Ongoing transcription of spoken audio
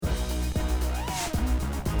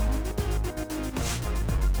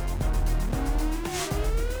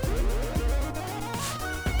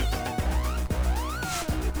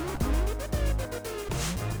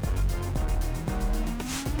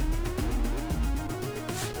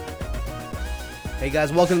Hey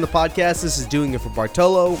guys, welcome to the podcast. This is Doing It for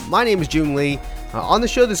Bartolo. My name is June Lee. On the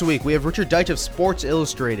show this week, we have Richard Deitsch of Sports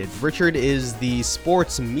Illustrated. Richard is the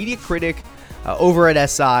sports media critic over at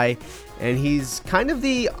SI, and he's kind of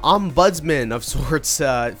the ombudsman of sorts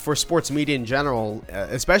for sports media in general,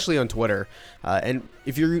 especially on Twitter. And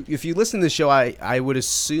if you listen to the show, I would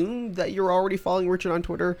assume that you're already following Richard on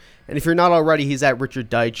Twitter. And if you're not already, he's at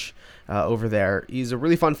Richard Deitsch over there. He's a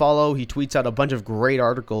really fun follow. He tweets out a bunch of great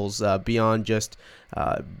articles beyond just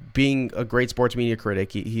being a great sports media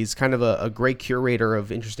critic. He's kind of a great curator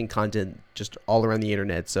of interesting content just all around the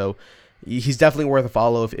internet. So he's definitely worth a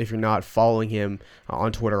follow if you're not following him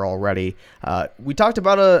on Twitter already. We talked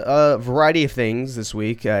about a variety of things this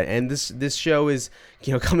week, and this show is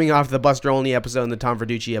coming off the Buster Olney episode and the Tom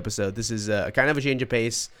Verducci episode. This is kind of a change of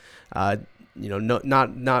pace.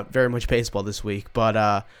 Not very much baseball this week,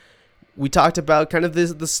 but we talked about kind of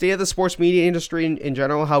the state of the sports media industry in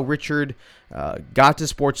general, how Richard got to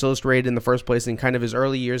Sports Illustrated in the first place, and kind of his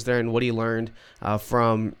early years there, and what he learned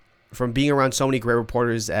from being around so many great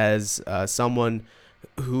reporters as someone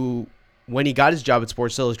who, when he got his job at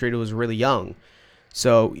Sports Illustrated, was really young.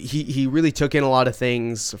 So he really took in a lot of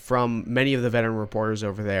things from many of the veteran reporters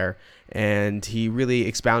over there, and he really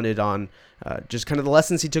expounded on just kind of the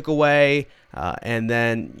lessons he took away. And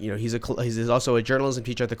then, he's also a journalism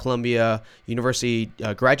teacher at the Columbia University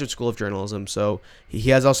Graduate School of Journalism. So he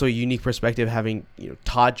has also a unique perspective, having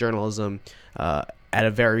taught journalism at a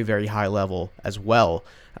very, very high level as well.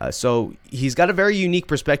 So he's got a very unique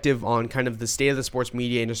perspective on kind of the state of the sports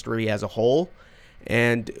media industry as a whole.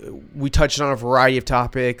 And we touched on a variety of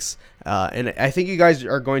topics, and I think you guys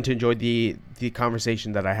are going to enjoy the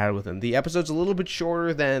conversation that I had with him. The episode's a little bit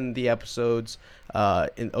shorter than the episodes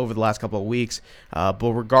over the last couple of weeks,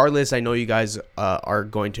 but regardless, I know you guys are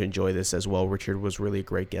going to enjoy this as well. Richard was really a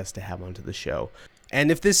great guest to have onto the show. And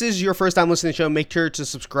if this is your first time listening to the show, make sure to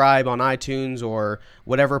subscribe on iTunes or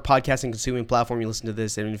whatever podcasting consuming platform you listen to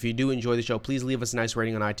this. And if you do enjoy the show, please leave us a nice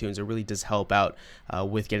rating on iTunes. It really does help out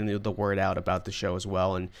with getting the word out about the show as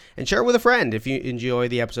well. And share it with a friend if you enjoy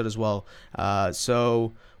the episode as well.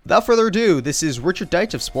 So without further ado, this is Richard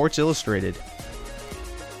Deitsch of Sports Illustrated.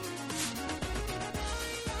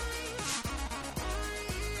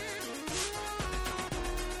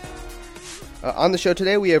 On the show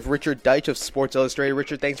today, we have Richard Deitsch of Sports Illustrated.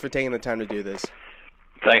 Richard, thanks for taking the time to do this.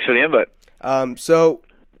 Thanks for the invite. So,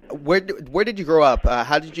 where did you grow up?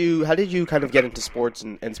 How did you kind of get into sports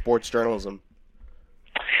and sports journalism?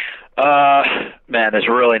 Man, there's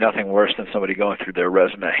really nothing worse than somebody going through their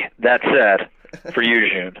resume. That said, for you,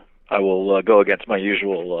 June, I will go against my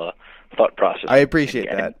usual thought process. I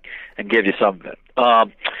appreciate that. And give you some of it.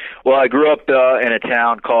 Well, I grew up in a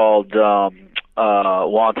town called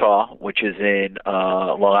Wantagh, which is in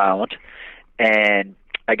Long Island, and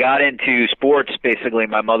I got into sports. Basically,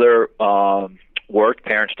 my mother worked.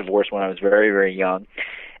 Parents divorced when I was very, very young,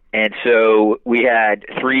 and so we had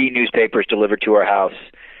 3 newspapers delivered to our house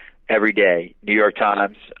every day: New York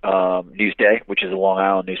Times, Newsday, which is a Long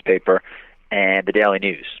Island newspaper, and the Daily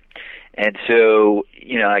News. And so,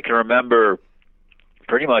 I can remember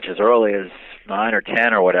pretty much as early as 9 or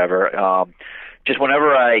 10 or whatever. Just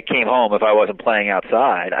whenever I came home, if I wasn't playing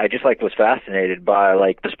outside, I just was fascinated by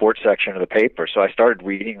the sports section of the paper. So I started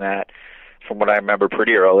reading that from what I remember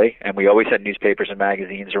pretty early, and we always had newspapers and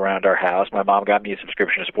magazines around our house. My mom got me a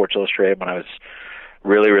subscription to Sports Illustrated when I was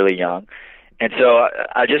really, really young. And so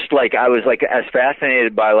I just I was as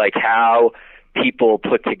fascinated by how people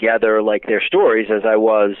put together their stories as I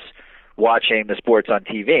was watching the sports on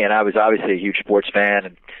TV. And I was obviously a huge sports fan,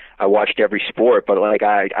 and I watched every sport, but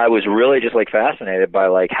I was really just fascinated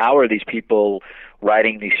by how are these people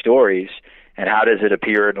writing these stories, and how does it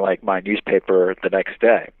appear in my newspaper the next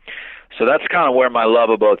day. So that's kind of where my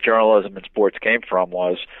love of both journalism and sports came from.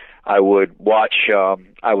 Was I would watch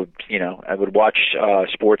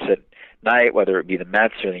sports at night, whether it be the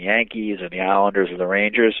Mets or the Yankees or the Islanders or the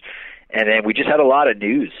Rangers, and then we just had a lot of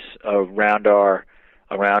news around our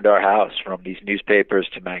house, from these newspapers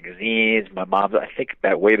to magazines. My mom, I think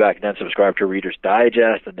way back then, subscribed to Reader's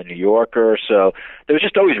Digest and the New Yorker. So there was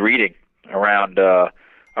just always reading around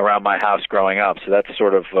my house growing up. So that's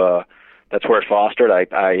sort of that's where it fostered.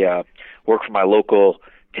 I worked for my local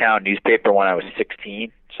town newspaper when I was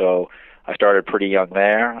 16. So I started pretty young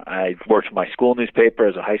there. I worked for my school newspaper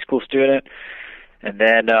as a high school student. And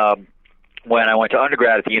then when I went to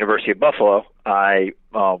undergrad at the University of Buffalo, I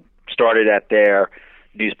started at their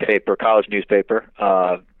college newspaper,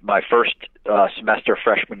 my first semester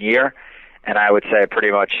freshman year, and I would say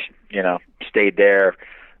pretty much, stayed there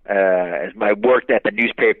as I worked at the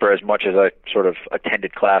newspaper as much as I sort of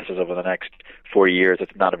attended classes over the next 4 years.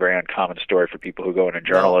 It's not a very uncommon story for people who go into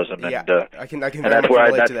journalism. No, yeah, and I can very much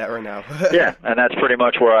relate to that right now. Yeah, and that's pretty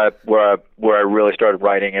much where I really started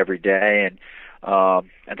writing every day and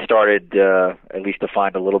started at least to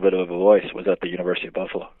find a little bit of a voice was at the University of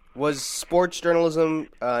Buffalo. Was sports journalism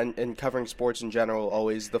and covering sports in general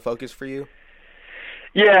always the focus for you?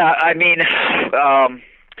 Yeah, I mean,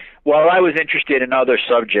 while I was interested in other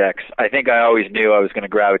subjects, I think I always knew I was going to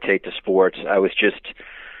gravitate to sports. I was just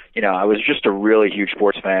a really huge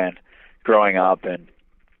sports fan growing up, and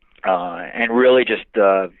really just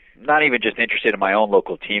not even just interested in my own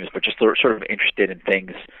local teams, but just sort of interested in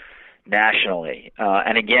things nationally.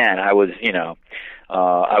 And again, I was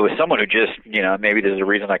someone who just, maybe there's a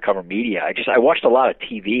reason I cover media. I watched a lot of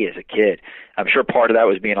TV as a kid. I'm sure part of that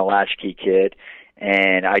was being a latchkey kid.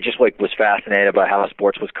 And I just was fascinated by how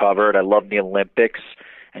sports was covered. I loved the Olympics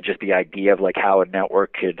and just the idea of how a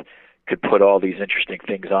network could put all these interesting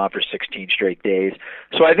things on for 16 straight days.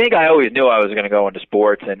 So I think I always knew I was going to go into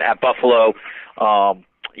sports. And at Buffalo, while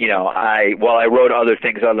I wrote other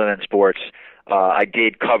things other than sports, I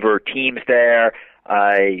did cover teams there.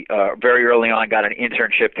 I very early on got an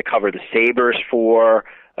internship to cover the Sabres for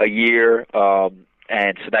a year,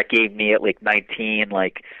 and so that gave me at 19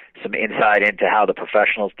 some insight into how the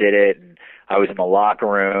professionals did it, and I was in the locker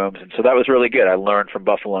rooms, and so that was really good. I learned from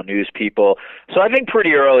Buffalo News people. So I think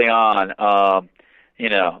pretty early on,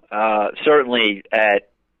 certainly as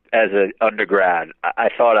an undergrad, I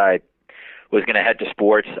thought I was going to head to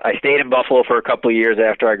sports. I stayed in Buffalo for a couple of years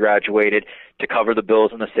after I graduated to cover the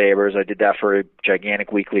Bills and the Sabres. I did that for a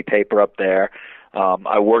gigantic weekly paper up there.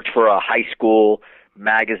 I worked for a high school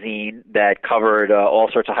magazine that covered all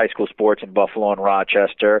sorts of high school sports in Buffalo and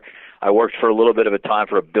Rochester. I worked for a little bit of a time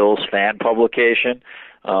for a Bills fan publication,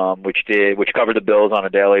 which covered the Bills on a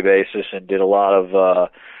daily basis and did a lot of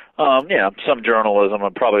some journalism.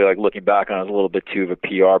 I'm probably looking back on it as a little bit too of a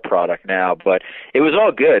PR product now, but it was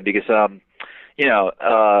all good because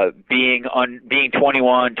being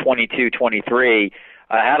 21, 22, 23,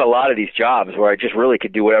 I had a lot of these jobs where I just really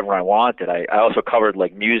could do whatever I wanted. I also covered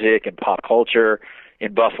music and pop culture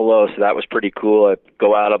in Buffalo, so that was pretty cool. I'd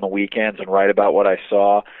go out on the weekends and write about what I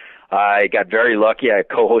saw. I got very lucky. I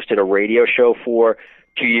co-hosted a radio show for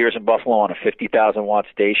 2 years in Buffalo on a 50,000-watt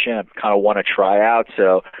station. I kind of won a tryout,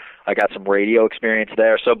 so I got some radio experience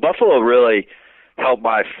there. So Buffalo really helped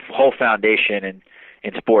my whole foundation in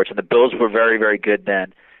sports, and the Bills were very, very good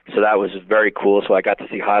then. So that was very cool. So I got to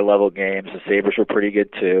see high-level games. The Sabres were pretty good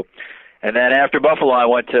too. And then after Buffalo,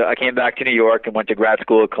 I came back to New York and went to grad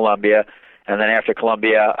school at Columbia. And then after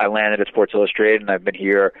Columbia, I landed at Sports Illustrated, and I've been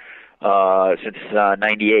here since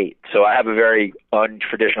 '98. So I have a very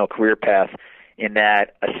untraditional career path in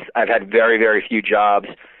that I've had very, very few jobs,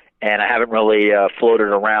 and I haven't really floated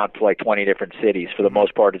around to 20 different cities. For the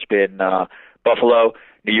most part, it's been Buffalo,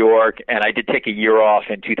 New York, and I did take a year off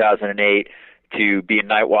in 2008 to be a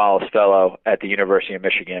Knight Wallace Fellow at the University of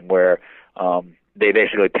Michigan, where they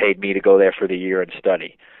basically paid me to go there for the year and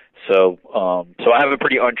study. So I have a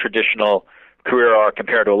pretty untraditional career arc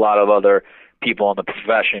compared to a lot of other people in the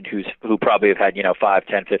profession who probably have had 5,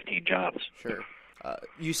 10, 15 jobs. Sure.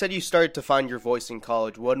 You said you started to find your voice in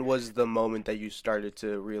college. When was the moment that you started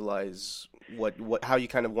to realize how you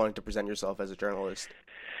kind of wanted to present yourself as a journalist?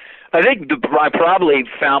 I think I probably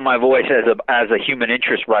found my voice as a human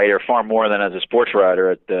interest writer far more than as a sports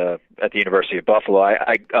writer at the University of Buffalo.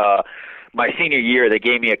 My senior year, they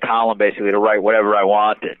gave me a column basically to write whatever I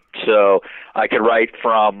wanted. So I could write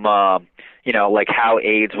from how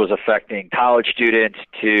AIDS was affecting college students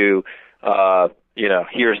to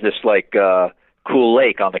here's this cool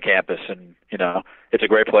lake on the campus, and it's a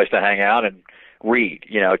great place to hang out and read,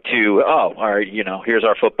 to, all right, here's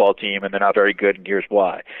our football team and they're not very good and here's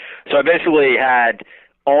why. So I basically had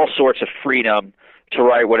all sorts of freedom to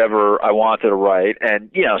write whatever I wanted to write. And,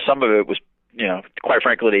 some of it was, quite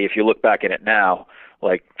frankly, if you look back at it now,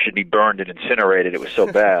 should be burned and incinerated. It was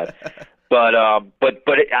so bad. But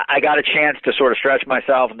I got a chance to sort of stretch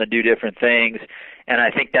myself and to do different things. And I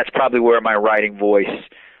think that's probably where my writing voice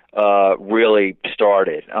really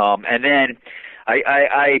started. And then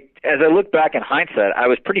I as I look back in hindsight, I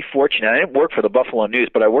was pretty fortunate. I didn't work for the Buffalo News,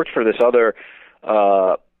 but I worked for this other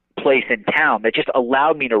place in town that just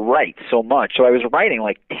allowed me to write so much. So I was writing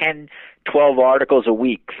 10, 12 articles a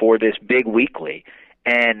week for this big weekly.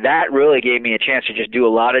 And that really gave me a chance to just do a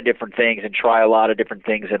lot of different things and try a lot of different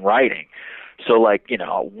things in writing. So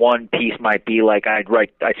one piece might be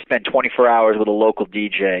I'd spend 24 hours with a local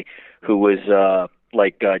DJ who was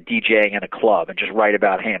DJing in a club and just write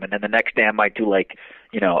about him, and then the next day I might do like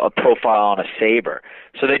a profile on a saber.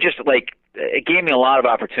 So they just it gave me a lot of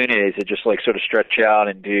opportunities to just sort of stretch out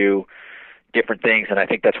and do different things, and I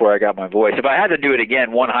think that's where I got my voice. If I had to do it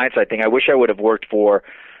again, one hindsight thing, I wish I would have worked for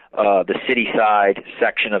the city side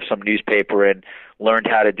section of some newspaper and learned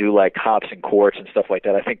how to do like hops and courts and stuff like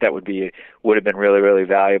that. I think that would have been really, really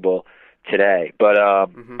valuable today. But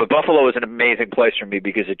but Buffalo was an amazing place for me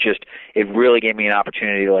because it really gave me an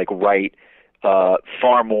opportunity to write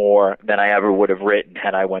far more than I ever would have written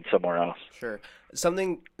had I went somewhere else. Sure.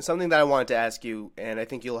 Something that I wanted to ask you, and I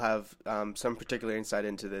think you'll have some particular insight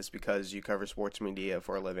into this because you cover sports media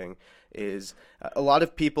for a living, is a lot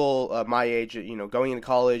of people my age, going into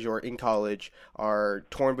college or in college, are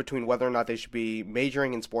torn between whether or not they should be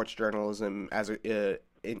majoring in sports journalism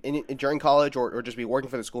during college or just be working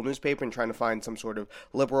for the school newspaper and trying to find some sort of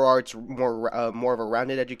liberal arts, more of a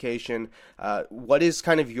rounded education. What is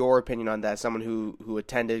kind of your opinion on that, someone who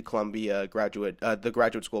attended Columbia the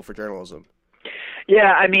graduate school for journalism?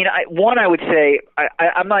 Yeah, I mean, I would say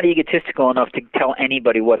I'm not egotistical enough to tell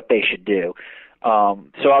anybody what they should do.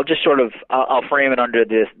 So I'll just I'll frame it under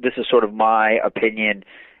this. This is sort of my opinion,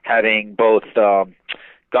 having both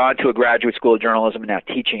gone to a graduate school of journalism and now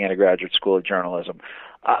teaching at a graduate school of journalism.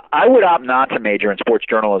 I would opt not to major in sports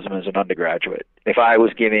journalism as an undergraduate if I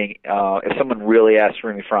was if someone really asked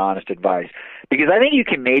me for honest advice, because I think you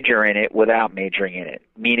can major in it without majoring in it,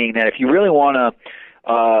 meaning that if you really want to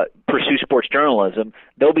pursue sports journalism,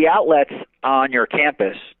 there'll be outlets on your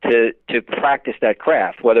campus to practice that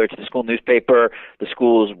craft, whether it's the school newspaper, the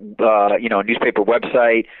school's newspaper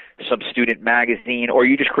website, some student magazine, or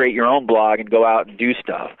you just create your own blog and go out and do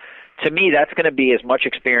stuff. To me, that's going to be as much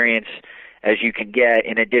experience as you can get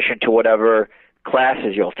in addition to whatever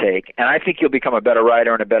classes you'll take. And I think you'll become a better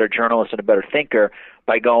writer and a better journalist and a better thinker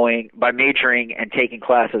by majoring and taking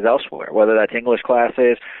classes elsewhere, whether that's English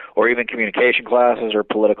classes or even communication classes or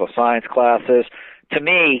political science classes. To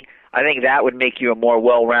me, I think that would make you a more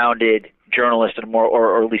well-rounded journalist and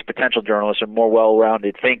or at least potential journalist, a more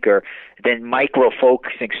well-rounded thinker than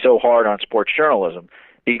micro-focusing so hard on sports journalism,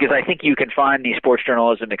 because I think you can find these sports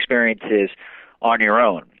journalism experiences on your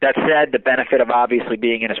own. That said, the benefit of obviously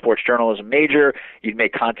being in a sports journalism major, you'd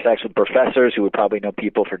make contacts with professors who would probably know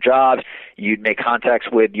people for jobs. You'd make contacts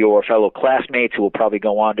with your fellow classmates who will probably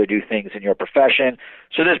go on to do things in your profession.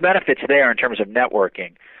 So there's benefits there in terms of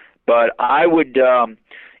networking. But I would, I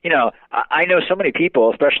know so many people,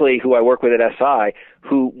 especially who I work with at SI,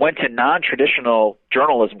 who went to non-traditional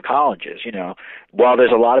journalism colleges. While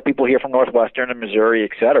there's a lot of people here from Northwestern and Missouri,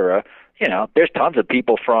 et cetera, there's tons of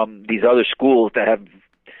people from these other schools that have,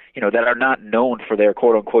 that are not known for their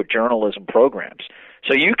quote-unquote journalism programs.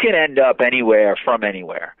 So you can end up anywhere from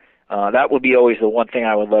anywhere. That would be always the one thing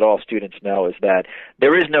I would let all students know, is that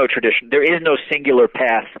there is no tradition, there is no singular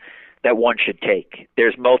path that one should take.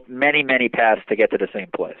 There's many, many paths to get to the same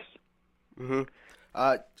place. Mm-hmm.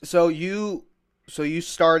 So you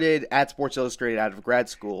started at Sports Illustrated out of grad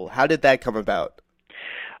school. How did that come about?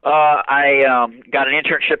 I got an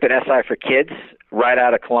internship at SI for Kids right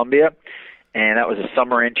out of Columbia, and that was a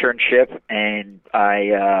summer internship. And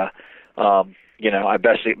I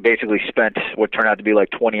basically spent what turned out to be like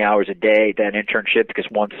 20 hours a day at that internship, because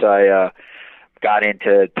once I got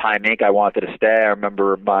into Time Inc., I wanted to stay. I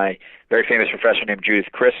remember my very famous professor named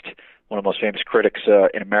Judith Crist, one of the most famous critics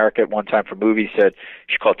in America at one time for movies, said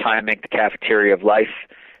she called Time Inc. the cafeteria of life,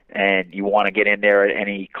 and you want to get in there at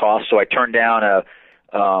any cost. So I turned down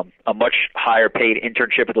a much higher paid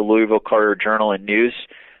internship at the Louisville Courier-Journal and News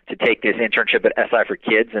to take this internship at SI for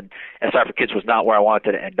Kids. And SI for Kids was not where I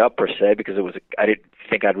wanted to end up per se, because I didn't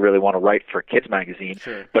think I'd really want to write for a kids magazine.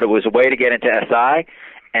 Sure. But it was a way to get into SI,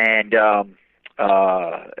 and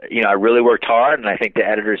I really worked hard, and I think the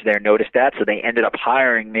editors there noticed that, so they ended up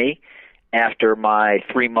hiring me after my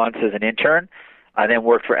 3 months as an intern. I then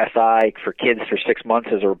worked for SI for Kids for 6 months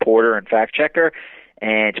as a reporter and fact checker,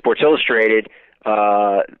 and Sports Illustrated,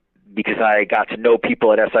 because I got to know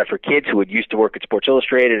people at SI for Kids who had used to work at Sports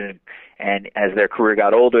Illustrated, and as their career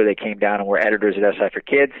got older, they came down and were editors at SI for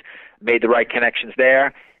Kids, made the right connections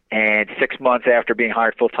there, and 6 months after being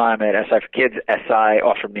hired full-time at SI for Kids, SI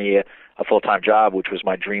offered me a full-time job, which was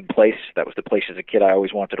my dream place. That was the place as a kid I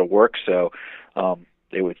always wanted to work, so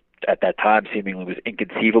it was, at that time, seemingly was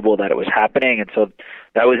inconceivable that it was happening, and so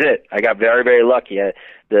that was it. I got very, very lucky.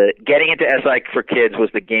 Getting into SI for Kids was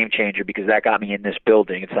the game changer, because that got me in this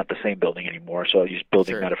building. It's not the same building anymore, so I use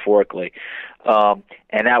building Sure. metaphorically.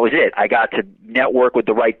 And that was it. I got to network with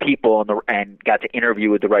the right people and got to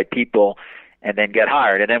interview with the right people, and then get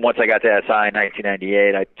hired. And then once I got to SI in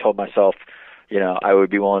 1998, I told myself, I would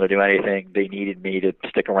be willing to do anything they needed me to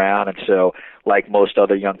stick around. And so, like most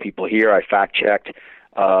other young people here, I fact-checked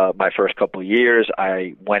my first couple of years.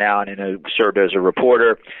 I went out and served as a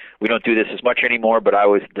reporter. We don't do this as much anymore, but I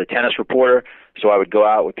was the tennis reporter, so I would go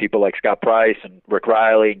out with people like Scott Price and Rick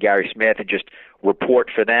Riley and Gary Smith and just report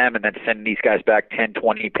for them, and then send these guys back 10,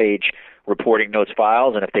 20-page reporting notes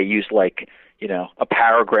files. And if they used a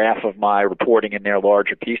paragraph of my reporting in their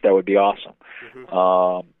larger piece, that would be awesome.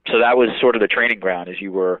 Mm-hmm. So that was sort of the training ground, is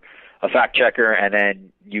you were a fact checker, and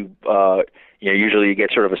then usually you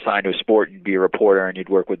get sort of assigned to a sport and be a reporter, and you'd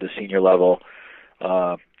work with the senior level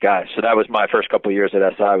guys. So that was my first couple of years at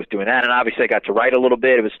SI. I was doing that, and obviously I got to write a little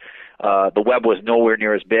bit. It was the web was nowhere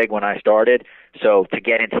near as big when I started, so to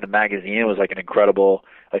get into the magazine was like an incredible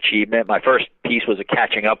achievement. My first piece was a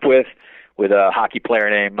catching up with a hockey player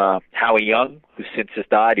named Howie Young, who since has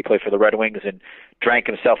died. He played for the Red Wings and drank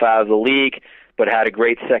himself out of the league, but had a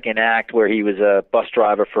great second act where he was a bus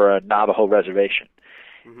driver for a Navajo reservation.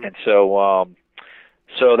 Mm-hmm. And so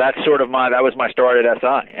that's sort of that was my start at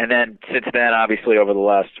SI. And then since then, obviously over the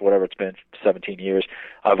last, whatever it's been, 17 years,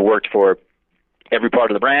 I've worked for every part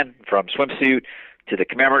of the brand, from swimsuit to the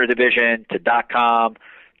commemorative division to .com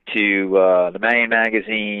to the main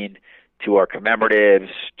magazine to our commemoratives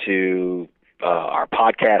to our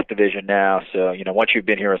podcast division now. So, once you've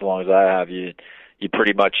been here as long as I have, you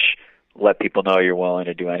pretty much let people know you're willing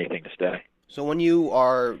to do anything to stay. So when you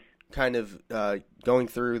are kind of going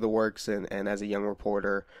through the works and as a young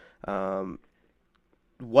reporter,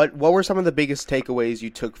 what were some of the biggest takeaways you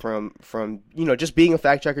took from just being a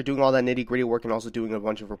fact checker, doing all that nitty-gritty work, and also doing a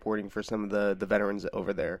bunch of reporting for some of the veterans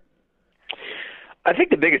over there? I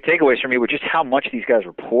think the biggest takeaways for me were just how much these guys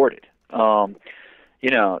reported.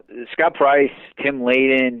 Scott Price, Tim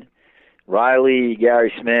Layden, Riley,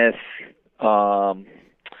 Gary Smith. I'm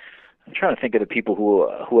trying to think of the people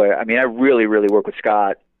who I really, really work with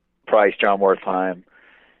Scott Price, John Wertheim.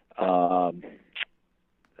 I'm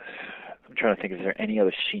trying to think, is there any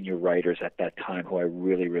other senior writers at that time who I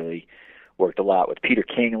really, really worked a lot with? Peter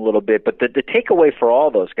King a little bit. But the takeaway for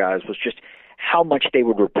all those guys was just how much they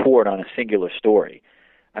would report on a singular story.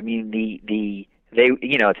 I mean,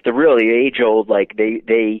 it's the really age-old, like,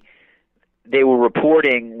 they were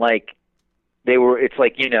reporting like it's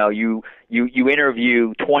like, you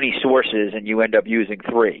interview 20 sources and you end up using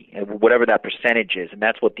 3, whatever that percentage is. And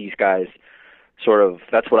that's what these guys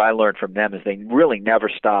that's what I learned from them, is they really never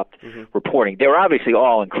stopped reporting. They were obviously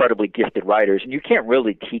all incredibly gifted writers, and you can't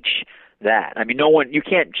really teach that. I mean, you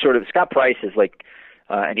can't Scott Price is like,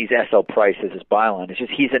 and he's S.L. Price as his byline. It's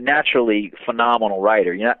just, he's a naturally phenomenal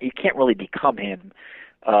writer. You can't really become him,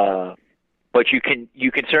 but you can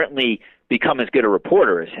certainly become as good a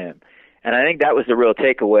reporter as him. And I think that was the real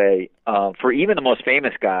takeaway for even the most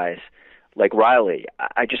famous guys like Riley.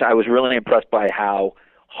 I was really impressed by how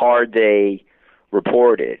hard they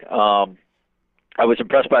reported. I was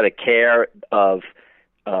impressed by the care of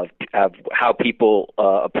how people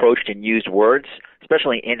approached and used words,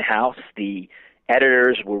 especially in-house. The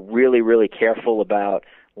editors were really, really careful about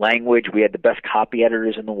language. We had the best copy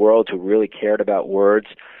editors in the world who really cared about words.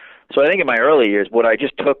 So I think in my early years, what I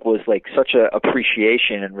just took was like such a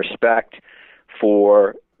appreciation and respect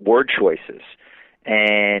for word choices.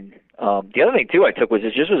 And the other thing too I took was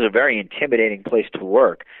it just was a very intimidating place to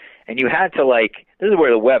work. And you had to this is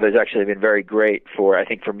where the web has actually been very great for, I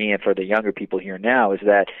think, for me and for the younger people here now, is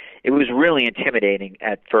that it was really intimidating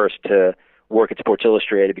at first to work at Sports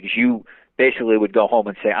Illustrated, because you basically would go home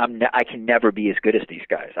and say, I can never be as good as these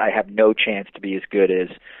guys. I have no chance to be as good as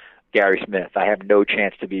Gary Smith. I have no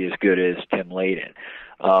chance to be as good as Tim Layden.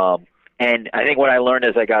 And I think what I learned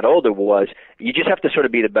as I got older was you just have to sort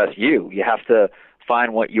of be the best you. You have to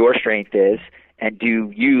find what your strength is and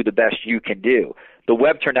do you the best you can do. The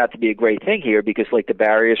web turned out to be a great thing here because the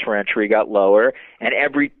barriers for entry got lower, and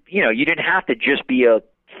you didn't have to just be a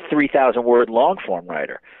 3,000 word long form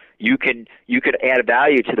writer. You could add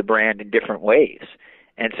value to the brand in different ways.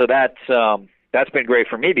 And so that's been great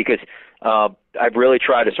for me, because I've really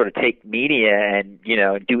tried to sort of take media and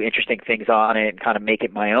do interesting things on it and kind of make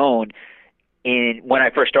it my own. When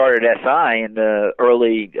I first started at SI in the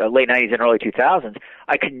late 90s and early 2000s,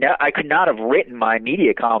 I could not have written my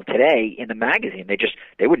media column today in the magazine.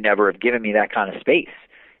 They would never have given me that kind of space.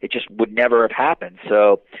 It just would never have happened.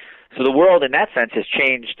 So the world in that sense has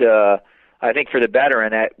changed, I think, for the better,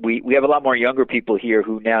 in that we have a lot more younger people here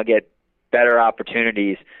who now get better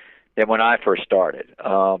opportunities than when I first started.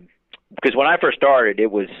 Because when I first started,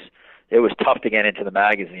 it was tough to get into the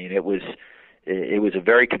magazine. It was a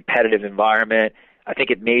very competitive environment. I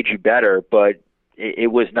think it made you better, but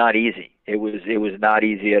it was not easy. It was not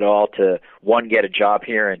easy at all to, 1, get a job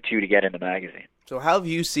here, and 2, to get in the magazine. So how have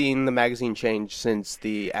you seen the magazine change since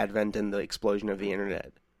the advent and the explosion of the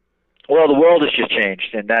internet? Well, the world has just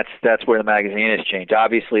changed, and that's where the magazine has changed.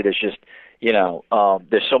 Obviously, there's just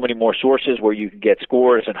there's so many more sources where you can get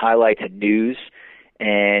scores and highlights and news.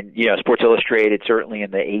 And Sports Illustrated certainly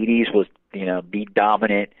in the '80s was the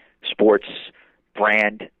dominant sports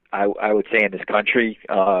brand, I would say, in this country.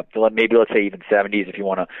 Maybe let's say even '70s if you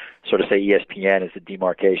want to sort of say ESPN is the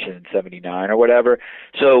demarcation in '79 or whatever.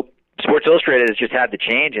 So Sports Illustrated has just had to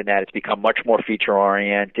change in that it's become much more feature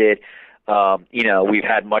oriented. We've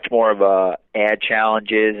had much more of ad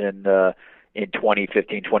challenges in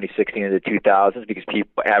 2015, 2016, and the 2000s because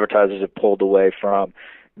advertisers have pulled away from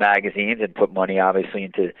magazines and put money obviously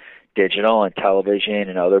into digital and television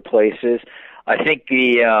and other places. I think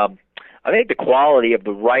the quality of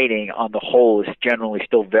the writing on the whole is generally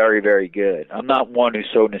still very, very good. I'm not one who's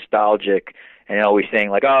so nostalgic and always saying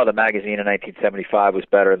like, oh, the magazine in 1975 was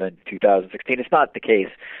better than 2016. It's not the case.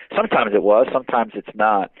 Sometimes it was, sometimes it's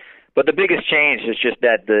not. But the biggest change is just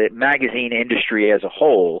that the magazine industry as a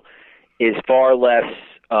whole is far less.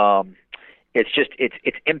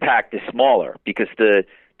 Its impact is smaller because the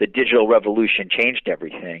digital revolution changed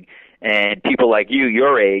everything. And people like you,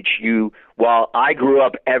 your age, while I grew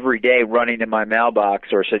up every day running to my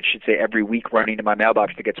mailbox, or I should say every week running to my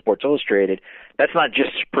mailbox to get Sports Illustrated, that's not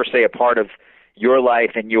just per se a part of your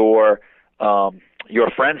life and your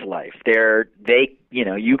friend's life.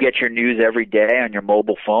 You get your news every day on your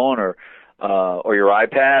mobile phone or your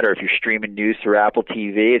iPad, or if you're streaming news through Apple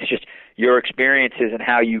TV. It's just your experiences and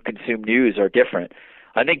how you consume news are different.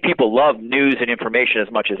 I think people love news and information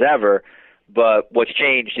as much as ever, but what's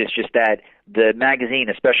changed is just that the magazine,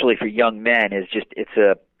 especially for young men, is just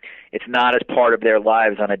it's not as part of their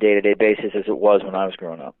lives on a day-to-day basis as it was when I was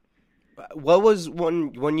growing up. What was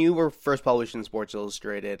when you were first published in Sports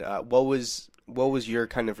Illustrated? What was your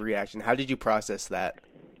kind of reaction? How did you process that?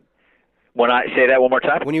 When I say that one more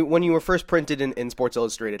time? When you were first printed in Sports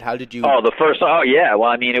Illustrated, how did you? Oh yeah. Well,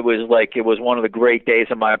 I mean, it was one of the great days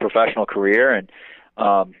of my professional career, and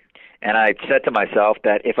I said to myself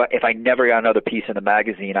that if I never got another piece in the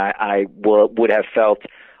magazine, I would have felt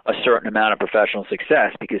a certain amount of professional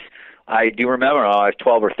success, because I do remember I was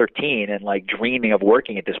 12 or 13 and like dreaming of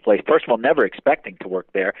working at this place. First of all, never expecting to work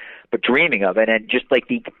there, but dreaming of it, and just like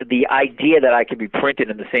the idea that I could be printed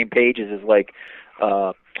in the same pages as like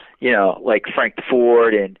Frank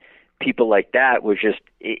Ford and people like that was just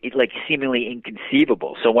like seemingly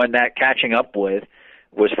inconceivable. So when that Catching Up With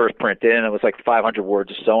was first printed, and it was like 500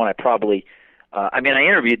 words or so, and I probably I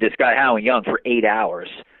interviewed this guy Howie Young for 8 hours,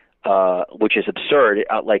 which is absurd.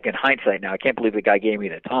 Like in hindsight now, I can't believe the guy gave me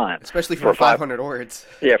the time, especially for 500 words.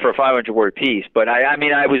 Yeah, for a 500-word piece. But I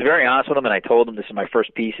was very honest with him, and I told him this is my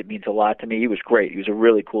first piece. It means a lot to me. He was great. He was a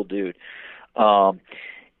really cool dude.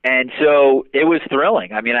 And so it was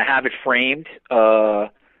thrilling. I mean, I have it framed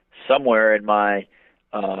somewhere in my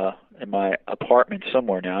apartment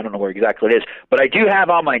somewhere now. I don't know where exactly it is, but I do have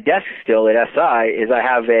on my desk still at SI I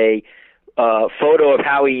have a photo of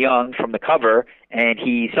Howie Young from the cover, and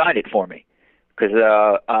he signed it for me, because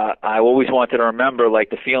I always wanted to remember like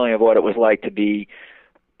the feeling of what it was like to be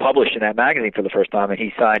published in that magazine for the first time, and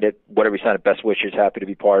he signed it. Whatever he signed it, best wishes, happy to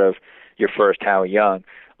be part of your first Howie Young.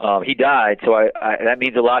 He died, so I that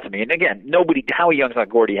means a lot to me. And again, Howie Young's not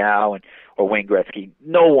Gordie Howe or Wayne Gretzky.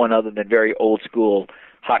 No one other than very old school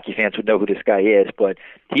hockey fans would know who this guy is. But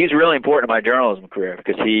he's really important in my journalism career,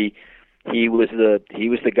 because he was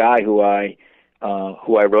the guy who I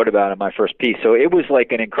wrote about in my first piece. So it was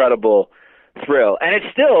like an incredible thrill. And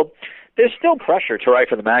there's still pressure to write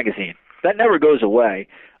for the magazine. That never goes away.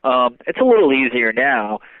 It's a little easier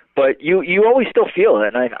now, but you always still feel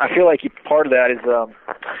it, and I feel like part of that is,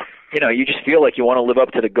 you just feel like you want to live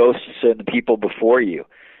up to the ghosts and the people before you.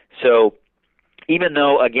 So even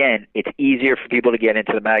though, again, it's easier for people to get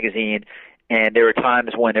into the magazine, and there are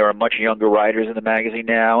times when there are much younger writers in the magazine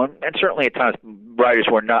now, and certainly at times writers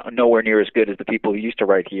who are nowhere near as good as the people who used to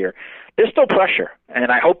write here, there's still pressure,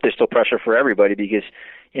 and I hope there's still pressure for everybody, because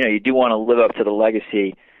you do want to live up to the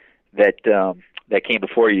legacy that came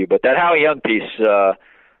before you. But that Howie Young piece,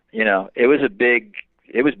 it was big.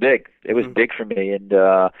 It was big for me, and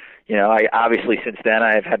I obviously since then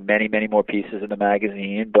I have had many, many more pieces in the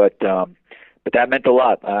magazine, but that meant a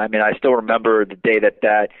lot. I still remember the day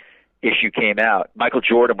that issue came out. Michael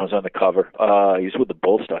Jordan was on the cover. He was with the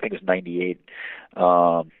Bulls still. I think it was '98.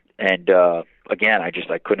 Again, I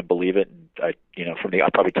couldn't believe it. And I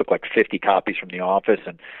probably took like 50 copies from the office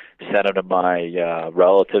and sent them to my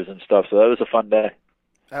relatives and stuff. So that was a fun day.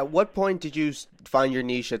 At what point did you find your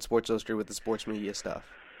niche at Sports Illustrated with the sports media stuff?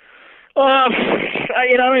 I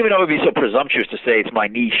don't even know if it'd be so presumptuous to say it's my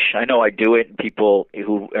niche. I know I do it, and people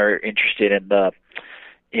who are interested in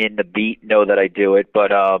the beat know that I do it.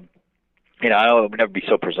 But I would never be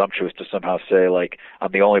so presumptuous to somehow say like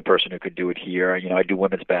I'm the only person who could do it here. I do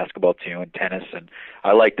women's basketball too and tennis, and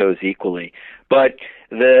I like those equally. But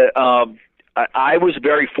I was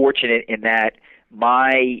very fortunate in that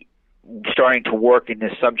my starting to work in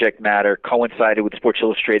this subject matter coincided with Sports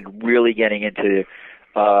Illustrated really getting into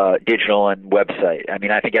digital and website. I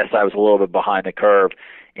mean, I guess I was a little bit behind the curve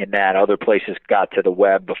in that other places got to the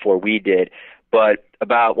web before we did. But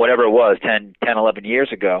about whatever it was, 10, 11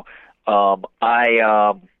 years ago, what was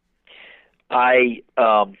I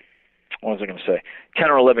going to say? 10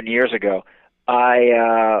 or 11 years ago,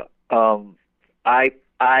 I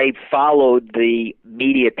followed the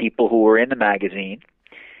media people who were in the magazine,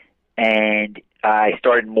 and I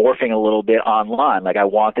started morphing a little bit online. Like I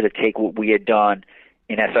wanted to take what we had done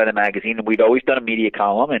in SI the magazine, and we'd always done a media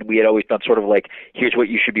column, and we had always done sort of like, here's what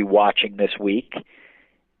you should be watching this week.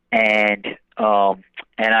 And I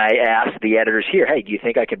asked the editors here, hey, do you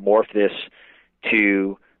think I could morph this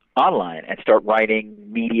to online and start writing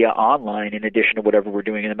media online in addition to whatever we're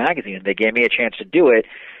doing in the magazine? And they gave me a chance to do it.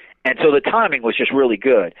 And so the timing was just really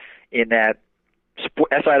good in that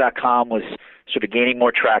SI.com was sort of gaining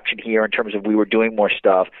more traction here in terms of we were doing more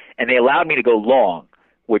stuff, and they allowed me to go long,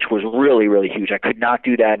 which was really, really huge. I could not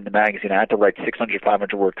do that in the magazine. I had to write 600,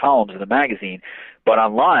 500-word columns in the magazine. But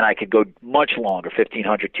online, I could go much longer,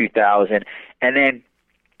 1,500, 2,000. And then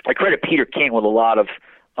I credit Peter King with a lot of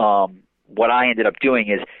what I ended up doing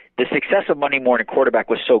is the success of Monday Morning Quarterback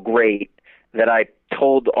was so great that I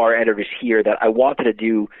told our editors here that I wanted to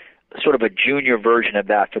do sort of a junior version of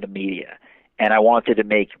that for the media. And I wanted to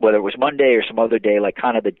make, whether it was Monday or some other day, like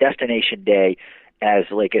kind of the destination day as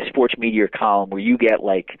like a sports media column where you get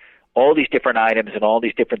like all these different items and all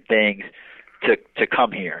these different things to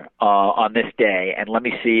come here on this day, and let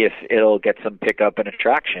me see if it'll get some pickup and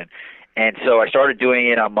attraction. And so I started doing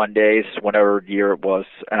it on Mondays, whatever year it was.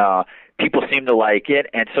 People seemed to like it,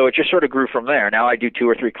 and so it just sort of grew from there. Now I do 2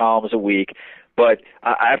 or 3 columns a week, but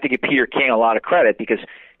I have to give Peter King a lot of credit because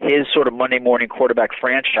his sort of Monday Morning Quarterback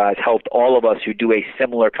franchise helped all of us who do a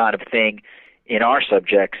similar kind of thing in our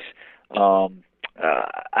subjects.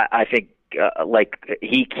 I think like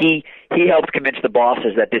he helped convince the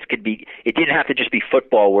bosses that this could be. It didn't have to just be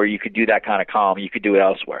football where you could do that kind of column. You could do it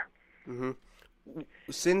elsewhere. Mm-hmm.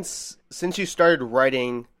 Since you started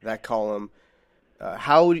writing that column,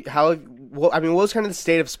 what was kind of the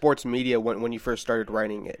state of sports media when you first started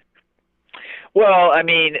writing it? Well, I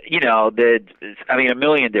mean, a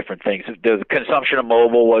million different things. The consumption of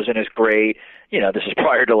mobile wasn't as great. This is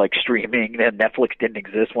prior to like streaming, and Netflix didn't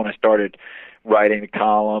exist when I started writing the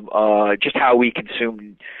column. Just how we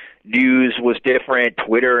consumed news was different.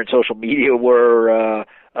 Twitter and social media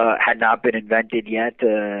had not been invented yet.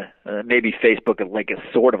 Maybe Facebook, like a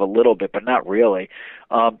sort of a little bit, but not really.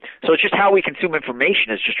 So it's just how we consume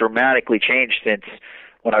information has just dramatically changed since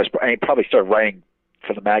when I probably started writing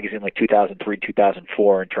for the magazine like 2003,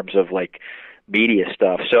 2004 in terms of like media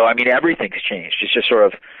stuff. So, I mean, everything's changed. It's just sort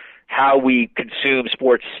of how we consume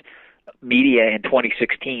sports media in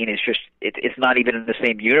 2016 is just, it's not even in the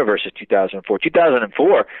same universe as 2004.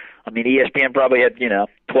 2004, I mean, ESPN probably had,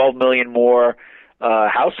 12 million more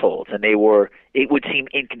households, and it would seem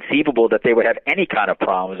inconceivable that they would have any kind of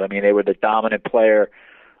problems. I mean, they were the dominant player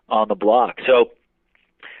on the block. So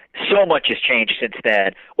much has changed since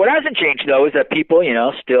then. What hasn't changed, though, is that people,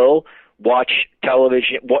 still watch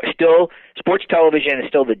television. Sports television is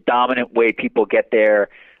still the dominant way people get their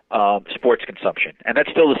sports consumption, and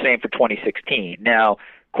that's still the same for 2016. Now,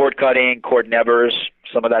 cord cutting, cord nevers,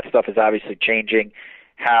 some of that stuff is obviously changing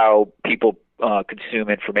how people consume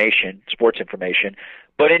information, sports information.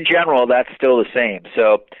 But in general, that's still the same.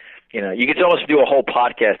 So, you could almost do a whole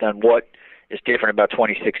podcast on what is different about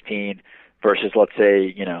 2016 versus, let's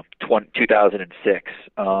say, 2006,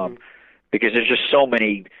 because there's just so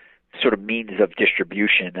many sort of means of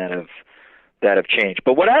distribution that have changed.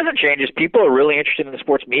 But what hasn't changed is people are really interested in the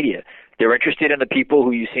sports media. They're interested in the people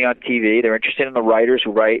who you see on TV. They're interested in the writers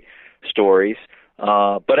who write stories.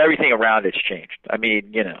 But everything around it's changed. I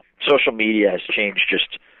mean, social media has changed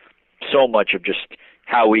just so much of just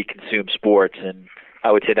how we consume sports, and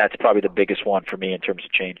I would say that's probably the biggest one for me in terms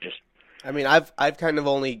of changes. I mean, I've kind of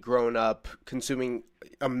only grown up consuming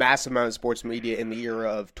a massive amount of sports media in the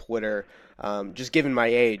era of Twitter, just given my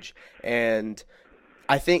age. And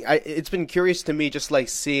I think it's been curious to me just like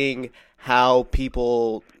seeing how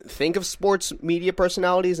people think of sports media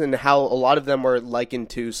personalities and how a lot of them are likened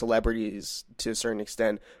to celebrities to a certain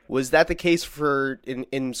extent. Was that the case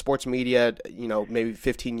in sports media, maybe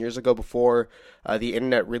 15 years ago before the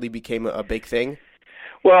internet really became a big thing?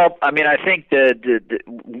 Well, I mean, I think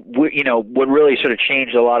what really sort of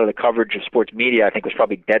changed a lot of the coverage of sports media, I think, was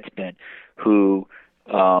probably Deadspin, who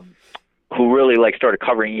really started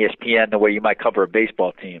covering ESPN the way you might cover a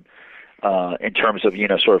baseball team, in terms of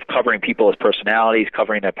sort of covering people as personalities,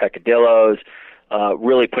 covering their peccadillos,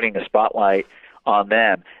 really putting the spotlight on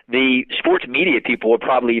them. The sports media people were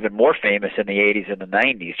probably even more famous in the 80s and the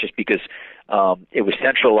 90s, just because it was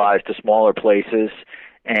centralized to smaller places.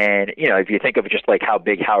 And if you think of just like how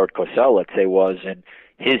big Howard Cosell, let's say, was in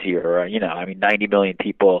his era, 90 million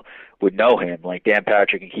people would know him. Like Dan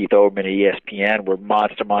Patrick and Keith Olbermann at ESPN were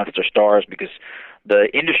monster stars because the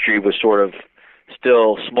industry was sort of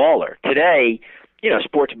still smaller. Today,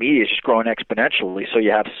 sports media is just growing exponentially. So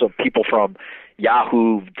you have some people from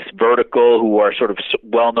Yahoo Vertical, who are sort of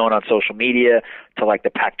well known on social media, to like the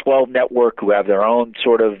Pac-12 network, who have their own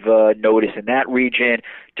sort of notice in that region,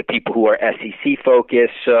 to people who are SEC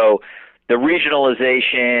focused. So the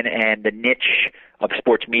regionalization and the niche of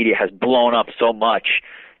sports media has blown up so much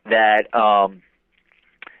that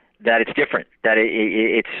it's different. That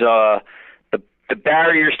it's the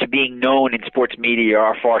barriers to being known in sports media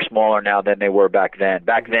are far smaller now than they were back then.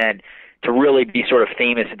 Back then, to really be sort of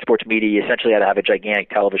famous in sports media, you essentially had to have a gigantic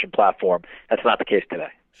television platform. That's not the case today.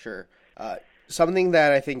 Sure. Something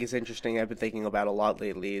that I think is interesting, I've been thinking about a lot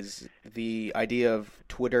lately, is the idea of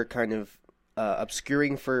Twitter kind of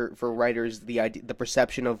obscuring for writers the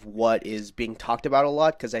perception of what is being talked about a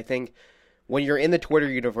lot, because I think when you're in the Twitter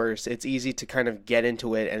universe, it's easy to kind of get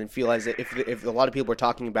into it and feel as if a lot of people are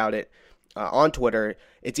talking about it on Twitter,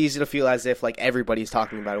 it's easy to feel as if like everybody's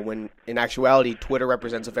talking about it, when in actuality Twitter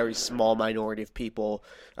represents a very small minority of people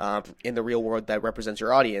in the real world that represents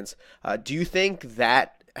your audience. Do you think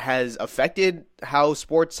that has affected how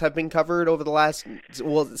sports have been covered over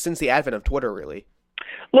since the advent of Twitter, really?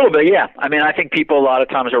 A little bit, yeah. I mean, I think people a lot of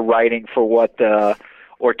times are writing for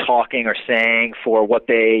or talking or saying for what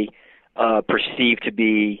they perceive to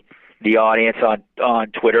be the audience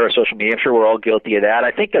on Twitter or social media. I'm sure we're all guilty of that. I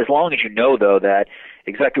think as long as you know, though, that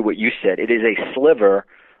exactly what you said, it is a sliver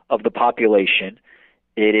of the population.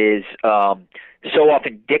 It is so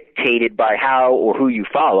often dictated by how or who you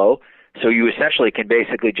follow. So you essentially can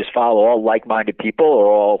basically just follow all like-minded people or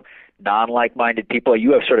all non-like-minded people.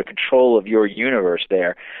 You have sort of control of your universe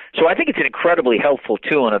there. So I think it's an incredibly helpful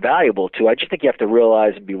tool and a valuable tool. I just think you have to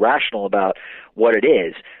realize and be rational about what it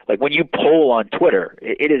is. Like when you poll on Twitter,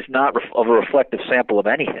 it is not a reflective sample of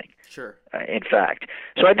anything. Sure. In fact.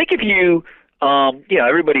 So I think if you,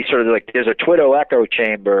 everybody's sort of like, there's a Twitter echo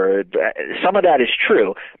chamber. Some of that is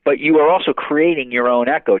true, but you are also creating your own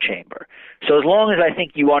echo chamber. So as long as I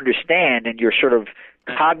think you understand and you're sort of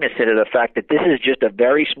cognizant of the fact that this is just a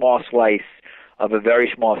very small slice of a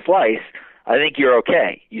very small slice, I think you're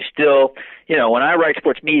okay. You still, when I write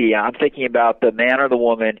sports media, I'm thinking about the man or the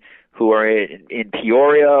woman who are in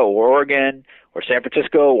Peoria or Oregon or San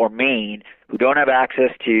Francisco or Maine who don't have access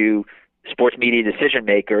to sports media decision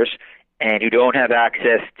makers and who don't have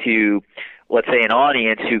access to, let's say, an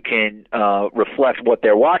audience who can reflect what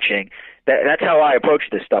they're watching. That's how I approach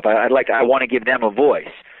this stuff. I want to give them a voice.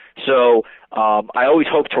 So I always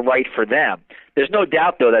hope to write for them. There's no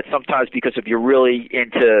doubt, though, that sometimes because if you're really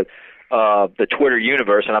into the Twitter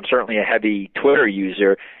universe, and I'm certainly a heavy Twitter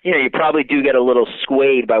user, you probably do get a little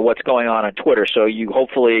swayed by what's going on Twitter. So you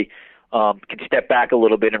hopefully can step back a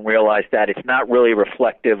little bit and realize that it's not really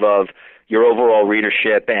reflective of your overall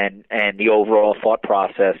readership and the overall thought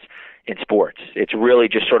process in sports. It's really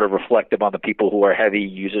just sort of reflective on the people who are heavy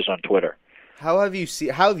users on Twitter. How have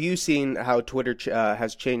you seen how Twitter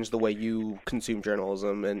has changed the way you consume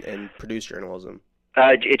journalism and produce journalism?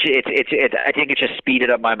 I think it's just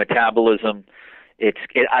speeded up my metabolism.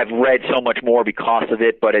 I've read so much more because of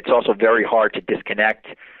it, but it's also very hard to disconnect.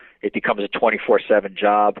 It becomes a 24/7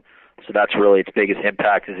 job, so that's really its biggest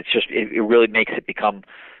impact. Is it really makes it become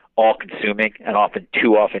all-consuming and often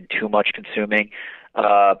too much consuming.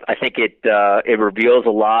 I think it reveals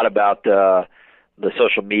a lot about the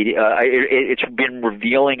social media. It's been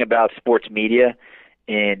revealing about sports media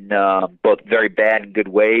in both very bad and good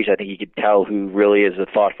ways. I think you can tell who really is a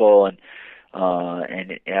thoughtful and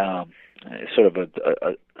sort of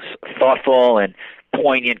a thoughtful and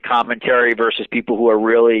poignant commentary versus people who are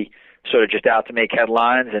really sort of just out to make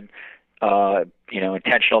headlines and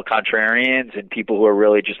intentional contrarians and people who are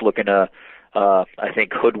really just looking to I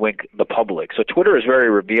think hoodwink the public. So Twitter is very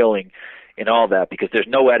revealing in all that, because there's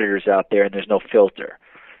no editors out there and there's no filter.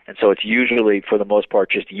 And so it's usually, for the most part,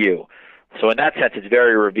 just you. So in that sense, it's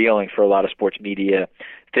very revealing for a lot of sports media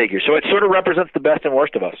figures. So it sort of represents the best and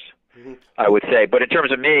worst of us, I would say. But in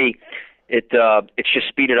terms of me, it's just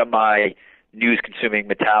speeded up my news-consuming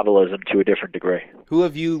metabolism to a different degree. Who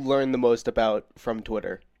have you learned the most about from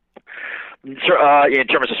Twitter? In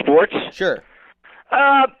terms of sports? Sure.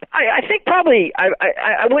 I think probably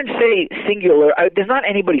I wouldn't say singular. There's not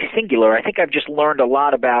anybody singular. I think I've just learned a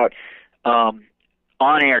lot about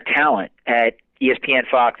on-air talent at ESPN,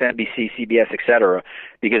 Fox, NBC, CBS, etc.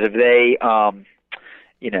 Because if they,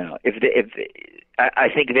 I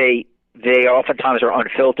think they oftentimes are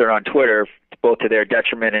unfiltered on Twitter, both to their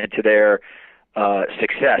detriment and to their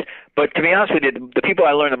success. But to be honest with you, the people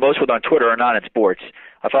I learn the most with on Twitter are not in sports.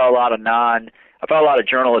 I follow a lot of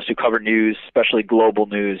journalists who cover news, especially global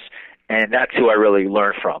news, and that's who I really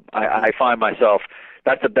learn from. I find myself,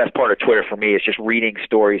 that's the best part of Twitter for me, is just reading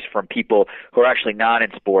stories from people who are actually not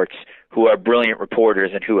in sports, who are brilliant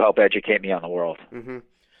reporters and who help educate me on the world. Mm-hmm.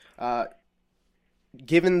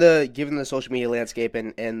 Given the social media landscape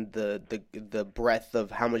and the breadth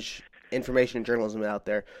of how much information and journalism out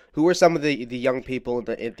there, who are some of the young people in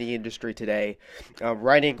the industry today,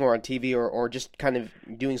 writing or on TV or just kind of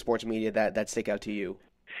doing sports media that stick out to you?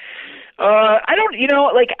 I don't,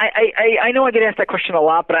 I know I get asked that question a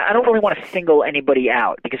lot, but I don't really want to single anybody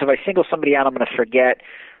out, because if I single somebody out, I'm going to forget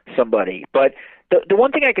somebody. But the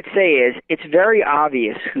one thing I could say is it's very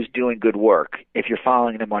obvious who's doing good work if you're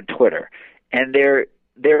following them on Twitter. And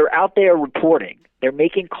they're out there reporting. They're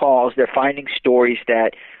making calls. They're finding stories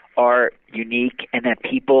that are unique and that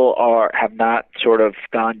people have not sort of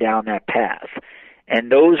gone down that path.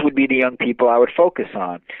 And those would be the young people I would focus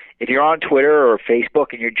on. If you're on Twitter or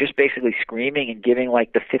Facebook and you're just basically screaming and giving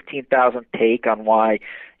like the 15,000th take on why,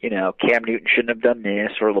 Cam Newton shouldn't have done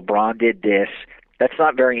this or LeBron did this, that's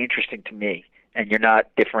not very interesting to me, and you're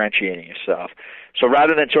not differentiating yourself. So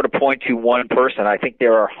rather than sort of point to one person, I think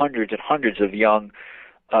there are hundreds and hundreds of young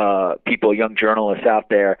people, young journalists out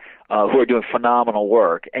there who are doing phenomenal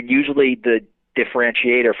work. And usually the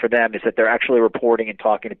differentiator for them is that they're actually reporting and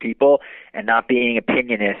talking to people and not being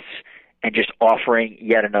opinionists and just offering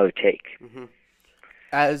yet another take. Mm-hmm.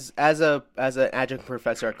 As an adjunct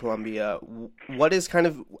professor at Columbia, what is kind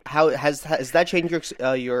of how has that changed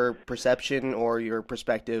your perception or your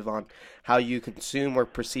perspective on how you consume or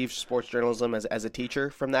perceive sports journalism as a teacher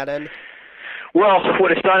from that end? Well,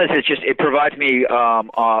 what it's done is it provides me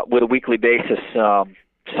with a weekly basis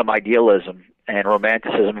some idealism and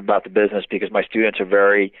romanticism about the business, because my students are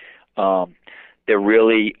very they're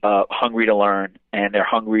really hungry to learn, and they're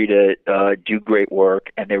hungry to do great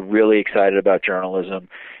work, and they're really excited about journalism.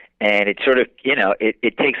 And it sort of,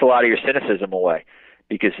 it takes a lot of your cynicism away,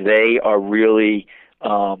 because they are really,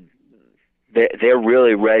 they're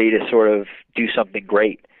really ready to sort of do something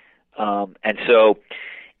great. And so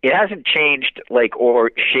it hasn't changed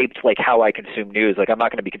or shaped how I consume news. I'm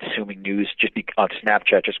not going to be consuming news on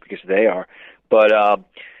Snapchat just because they are. But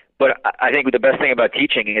I think the best thing about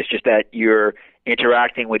teaching is just that you're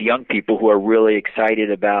interacting with young people who are really excited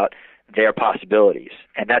about their possibilities.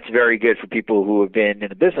 And that's very good for people who have been in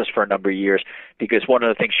the business for a number of years, because one of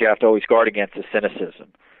the things you have to always guard against is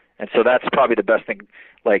cynicism. And so that's probably the best thing,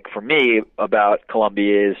 for me, about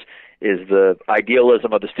Columbia is the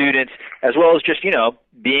idealism of the students, as well as just,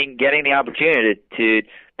 getting the opportunity to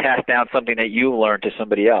pass down something that you learned to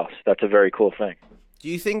somebody else. That's a very cool thing. Do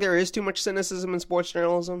you think there is too much cynicism in sports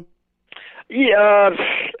journalism? Yeah,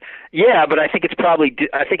 but I think it's probably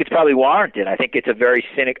warranted. I think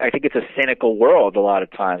it's a cynical world a lot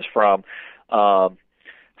of times from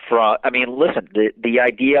listen, the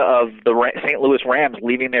idea of the St. Louis Rams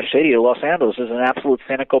leaving their city to Los Angeles is an absolute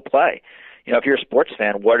cynical play. If you're a sports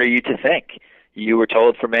fan, what are you to think? You were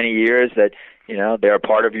told for many years that, they're a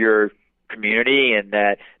part of your community and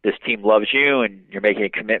that this team loves you, and you're making a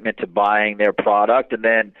commitment to buying their product, and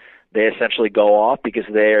then they essentially go off because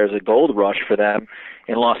there's a gold rush for them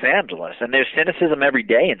in Los Angeles. And there's cynicism every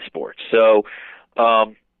day in sports. So, I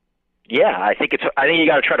think you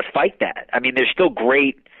got to try to fight that. I mean, there's still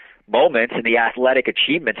great moments, and the athletic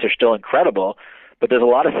achievements are still incredible, but there's a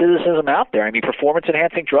lot of cynicism out there. I mean,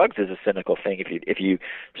 performance-enhancing drugs is a cynical thing if you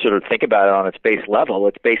sort of think about it on its base level.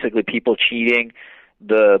 It's basically people cheating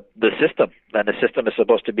the system, and the system is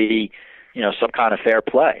supposed to be, some kind of fair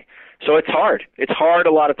play. So it's hard. It's hard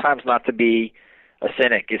a lot of times not to be a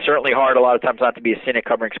cynic. It's certainly hard a lot of times not to be a cynic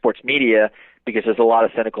covering sports media, because there's a lot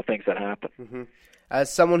of cynical things that happen. Mm-hmm.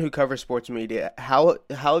 As someone who covers sports media, how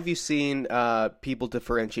have you seen people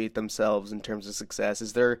differentiate themselves in terms of success?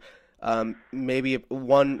 Is there maybe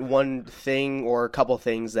one thing or a couple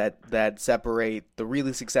things that separate the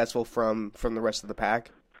really successful from the rest of the pack?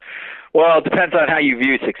 Well, it depends on how you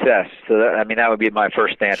view success. So, that would be my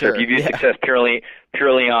first answer. Sure, if you view yeah. success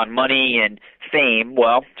purely on money and fame,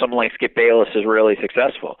 well, someone like Skip Bayless is really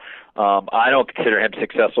successful. I don't consider him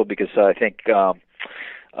successful because I think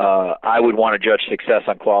I would want to judge success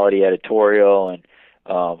on quality editorial and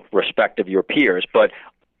respect of your peers. But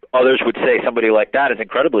others would say somebody like that is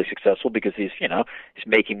incredibly successful because he's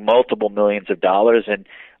making multiple millions of dollars and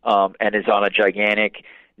is on a gigantic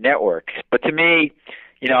network. But to me,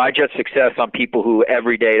 I judge success on people who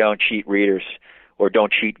every day don't cheat readers or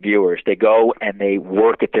don't cheat viewers. They go and they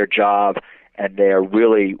work at their job, and they're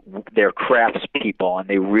craftspeople, and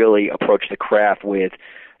they really approach the craft with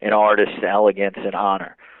an artist's elegance and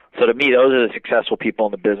honor. So to me, those are the successful people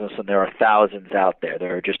in the business, and there are thousands out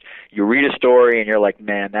there. You read a story and you're like,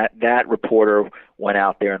 man, that reporter went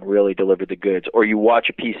out there and really delivered the goods. Or you watch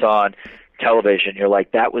a piece on television, you're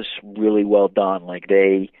like, that was really well done. Like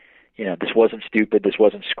this wasn't stupid, this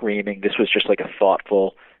wasn't screaming, this was just like a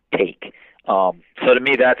thoughtful take. So to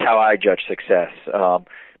me, that's how I judge success.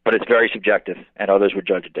 But it's very subjective, and others would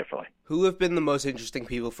judge it differently. Who have been the most interesting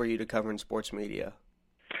people for you to cover in sports media?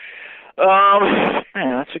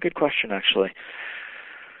 That's a good question, actually.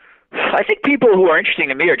 I think people who are interesting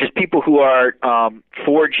to me are just people who are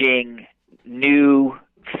forging new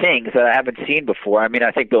things that I haven't seen before. I mean, I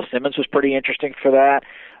think Bill Simmons was pretty interesting for that.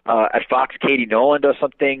 At Fox, Katie Nolan does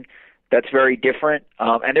something that's very different.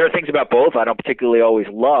 And there are things about both I don't particularly always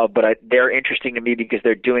love, but they're interesting to me because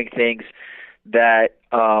they're doing things that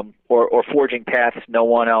or forging paths no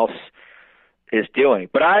one else is doing.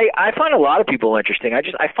 But I find a lot of people interesting.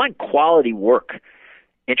 I find quality work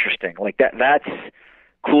interesting. Like that's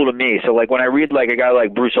cool to me. So like when I read like a guy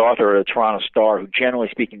like Bruce Arthur of the Toronto Star, who generally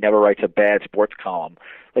speaking never writes a bad sports column,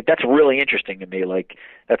 like that's really interesting to me. Like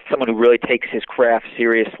that's someone who really takes his craft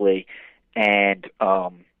seriously and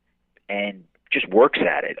just works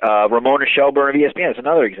at it. Ramona Shelburne of ESPN is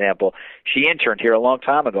another example. She interned here a long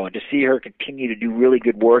time ago, and to see her continue to do really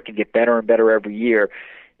good work and get better and better every year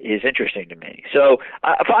is interesting to me. So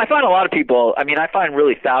I find a lot of people, I find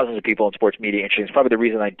really thousands of people in sports media interesting. It's probably the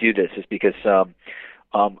reason I do this is because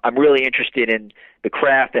I'm really interested in the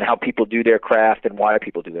craft and how people do their craft and why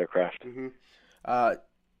people do their craft. Mm-hmm.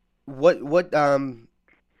 What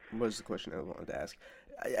was the question I wanted to ask?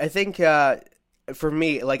 I think for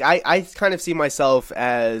me, like I kind of see myself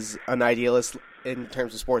as an idealist in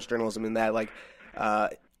terms of sports journalism in that, like,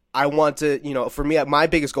 I want to, for me, my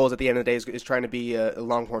biggest goals at the end of the day is trying to be a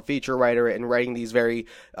long-form feature writer and writing these very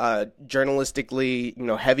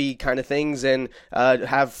journalistically, heavy kind of things and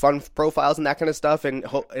have fun profiles and that kind of stuff. And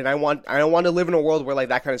I want to live in a world where like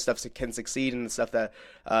that kind of stuff can succeed, and the stuff that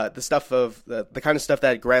the kind of stuff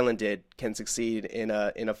that Granlund did can succeed in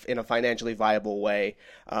a financially viable way.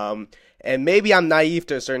 And maybe I'm naive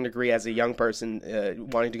to a certain degree as a young person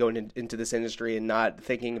wanting to go into this industry and not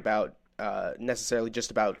thinking about necessarily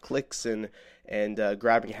just about clicks and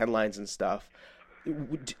grabbing headlines and stuff.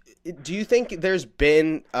 Do you think there's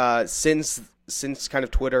been since kind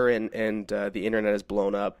of Twitter and the internet has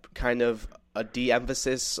blown up, kind of a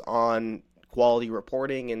de-emphasis on quality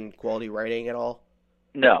reporting and quality writing at all?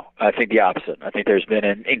 No, I think the opposite. I think there's been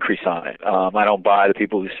an increase on it. I don't buy the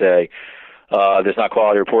people who say there's not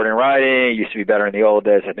quality reporting and writing. It used to be better in the old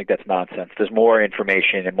days. I think that's nonsense. There's more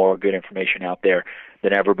information and more good information out there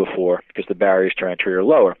than ever before because the barriers to entry are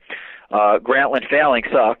lower. Grantland failing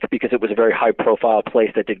sucked because it was a very high-profile place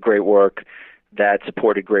that did great work, that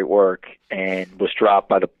supported great work, and was dropped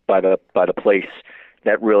by the place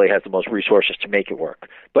that really has the most resources to make it work.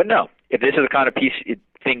 But no, if this is the kind of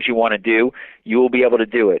things you want to do, you will be able to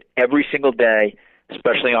do it every single day,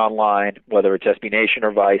 especially online, whether it's SB Nation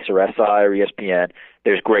or Vice or SI or ESPN.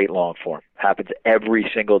 There's great long form. Happens every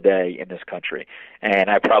single day in this country. And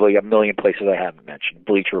I probably have a million places I haven't mentioned,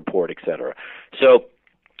 Bleacher Report, et cetera. So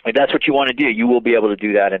if that's what you want to do, you will be able to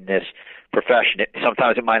do that in this profession.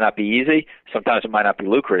 Sometimes it might not be easy. Sometimes it might not be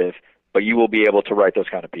lucrative, but you will be able to write those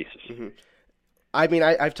kind of pieces. Mm-hmm.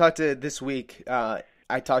 I've talked to this week. I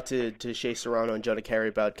talked to Shea Serrano and Jonah Carey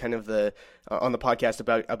about kind of on the podcast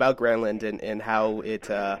about Granlund and how it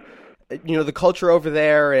the culture over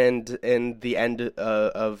there and the end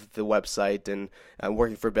of the website and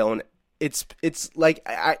working for Bill, and it's like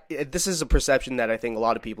this is a perception that I think a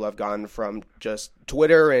lot of people have gotten from just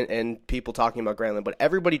Twitter and people talking about Granlund, but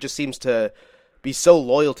everybody just seems to be so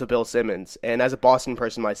loyal to Bill Simmons. And as a Boston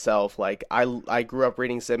person myself, like I grew up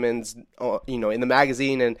reading Simmons, in the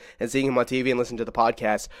magazine and seeing him on TV and listening to the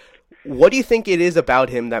podcast. What do you think it is about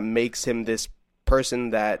him that makes him this person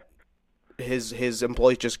that his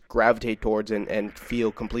employees just gravitate towards and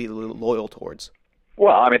feel completely loyal towards?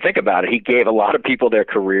 Well, I mean, think about it. He gave a lot of people their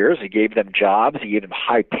careers. He gave them jobs. He gave them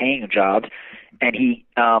high-paying jobs, and he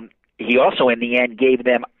also, in the end, gave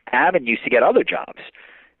them avenues to get other jobs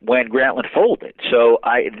when Grantland folded. So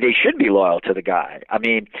they should be loyal to the guy. I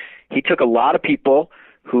mean, he took a lot of people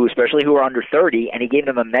especially who are under 30, and he gave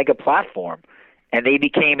them a mega platform, and they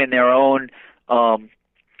became in their own.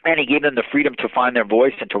 And he gave them the freedom to find their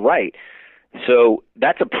voice and to write. So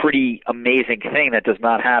that's a pretty amazing thing that does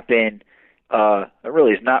not happen. It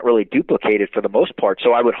really is not really duplicated for the most part.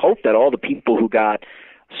 So I would hope that all the people who got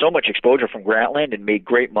so much exposure from Grantland and made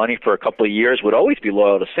great money for a couple of years would always be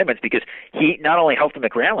loyal to Simmons, because he not only helped them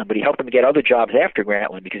at Grantland, but he helped them get other jobs after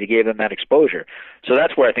Grantland because he gave them that exposure. So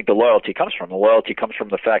that's where I think the loyalty comes from. The loyalty comes from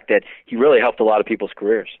the fact that he really helped a lot of people's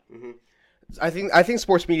careers. Mm-hmm. I think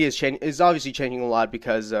sports media is obviously changing a lot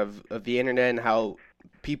because of the internet and how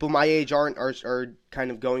people my age are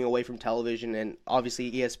kind of going away from television, and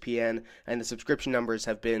obviously ESPN and the subscription numbers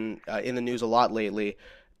have been in the news a lot lately.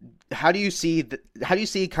 How do you see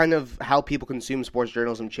kind of how people consume sports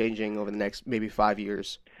journalism changing over the next maybe 5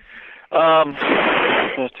 years? Again,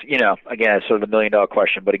 it's sort of the $1 million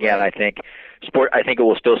question, but again, I think it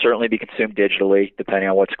will still certainly be consumed digitally, depending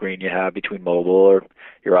on what screen you have between mobile or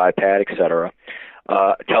your iPad, etc.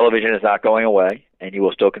 Television is not going away, and you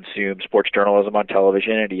will still consume sports journalism on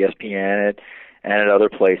television at ESPN and at other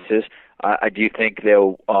places. I do think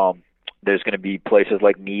there's going to be places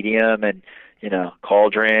like Medium and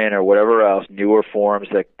Cauldron or whatever else, newer forums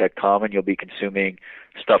that come, and you'll be consuming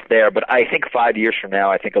stuff there. But I think 5 years from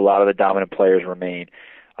now, I think a lot of the dominant players remain.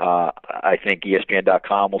 I think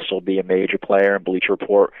ESPN.com will still be a major player, and Bleacher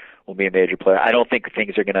Report will be a major player. I don't think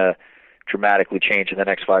things are going to dramatically change in the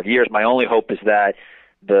next 5 years. My only hope is that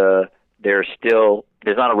there's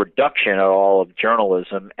not a reduction at all of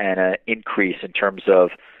journalism and an increase in terms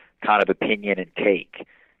of kind of opinion and take.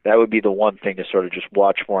 That would be the one thing to sort of just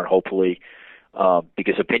watch for, and hopefully,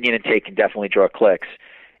 because opinion and take can definitely draw clicks,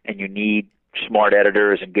 and you need smart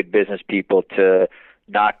editors and good business people to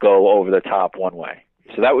not go over the top one way.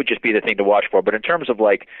 So that would just be the thing to watch for. But in terms of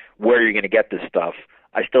like where you're going to get this stuff,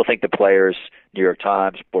 I still think the players, New York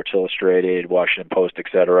Times, Sports Illustrated, Washington Post,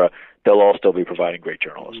 etc., they'll all still be providing great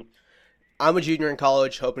journalism. I'm a junior in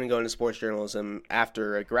college, hoping to go into sports journalism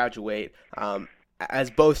after I graduate.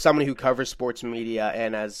 As both someone who covers sports media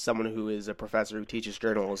and as someone who is a professor who teaches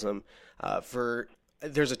journalism,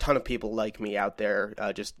 there's a ton of people like me out there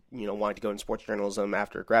just wanting to go into sports journalism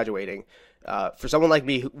after graduating. For someone like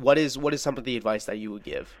me, what is some of the advice that you would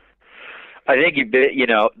give? I think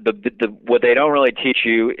what they don't really teach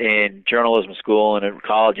you in journalism school and in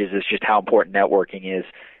colleges is just how important networking is,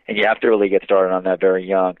 and you have to really get started on that very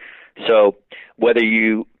young. So whether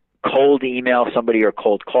you cold email somebody or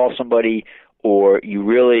cold call somebody, or you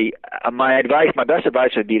really, my best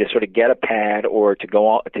advice would be to sort of get a pad or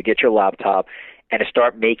to get your laptop and to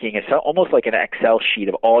start making almost like an Excel sheet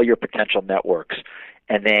of all your potential networks,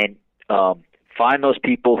 and then find those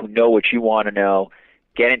people who know what you want to know,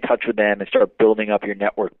 get in touch with them, and start building up your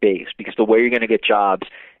network base, because the way you're going to get jobs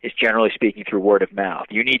is generally speaking through word of mouth.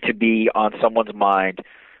 You need to be on someone's mind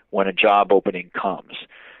when a job opening comes.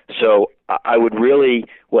 So I would really,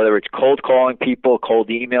 whether it's cold calling people, cold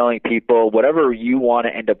emailing people, whatever you want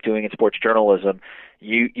to end up doing in sports journalism,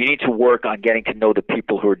 you need to work on getting to know the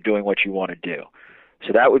people who are doing what you want to do.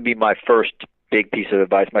 So that would be my first big piece of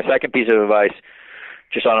advice. My second piece of advice,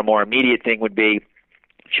 just on a more immediate thing, would be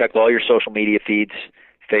check all your social media feeds,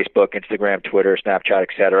 Facebook, Instagram, Twitter, Snapchat,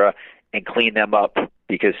 etc., and clean them up,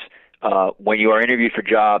 because when you are interviewed for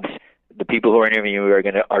jobs, the people who are interviewing you are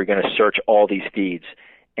going to search all these feeds.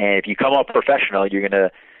 And if you come up professional, you're gonna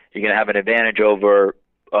have an advantage over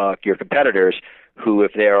your competitors, who,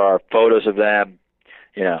 if there are photos of them,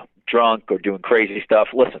 drunk or doing crazy stuff.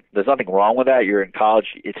 Listen, there's nothing wrong with that. You're in college.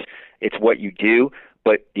 It's what you do,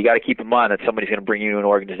 but you got to keep in mind that somebody's going to bring you to an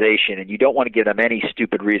organization, and you don't want to give them any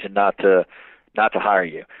stupid reason not to hire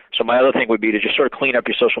you. So my other thing would be to just sort of clean up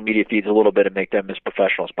your social media feeds a little bit and make them as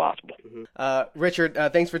professional as possible. Mm-hmm. Richard,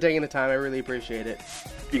 thanks for taking the time. I really appreciate it.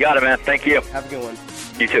 You got it, man. Thank you. Have a good one.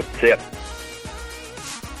 You too. See ya.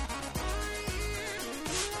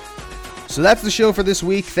 So that's the show for this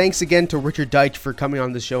week. Thanks again to Richard Deitsch for coming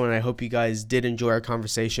on the show, and I hope you guys did enjoy our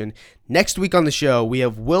conversation. Next week on the show, we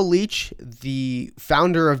have Will Leitch, the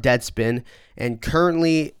founder of Deadspin, and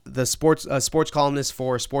currently the sports columnist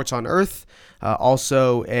for Sports on Earth,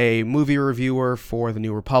 also a movie reviewer for The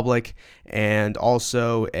New Republic, and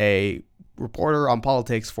also a reporter on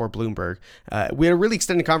politics for Bloomberg. We had a really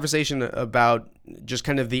extended conversation about just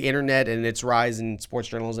kind of the internet and its rise in sports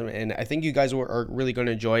journalism. And I think you guys are really going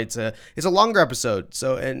to enjoy it. It's a longer episode.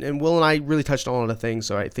 So, and Will and I really touched on a lot of things.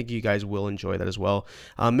 So I think you guys will enjoy that as well.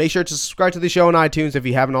 Make sure to subscribe to the show on iTunes if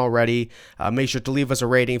you haven't already. Make sure to leave us a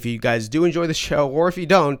rating if you guys do enjoy the show, or if you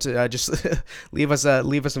don't, just leave us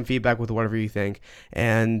some feedback with whatever you think.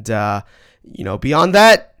 And, beyond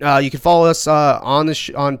that, you can follow us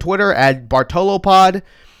on Twitter at BartoloPod.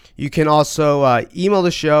 You can also email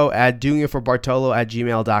the show at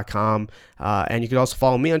doingitforbartolo@gmail.com. And you can also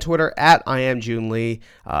follow me on Twitter at IamJuneLee.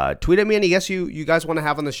 Tweet at me any guests you guys want to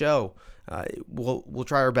have on the show. We'll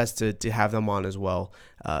try our best to have them on as well.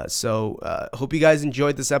 So hope you guys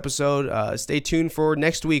enjoyed this episode. Stay tuned for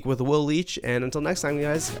next week with Will Leach. And until next time,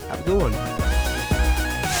 guys, have a good one.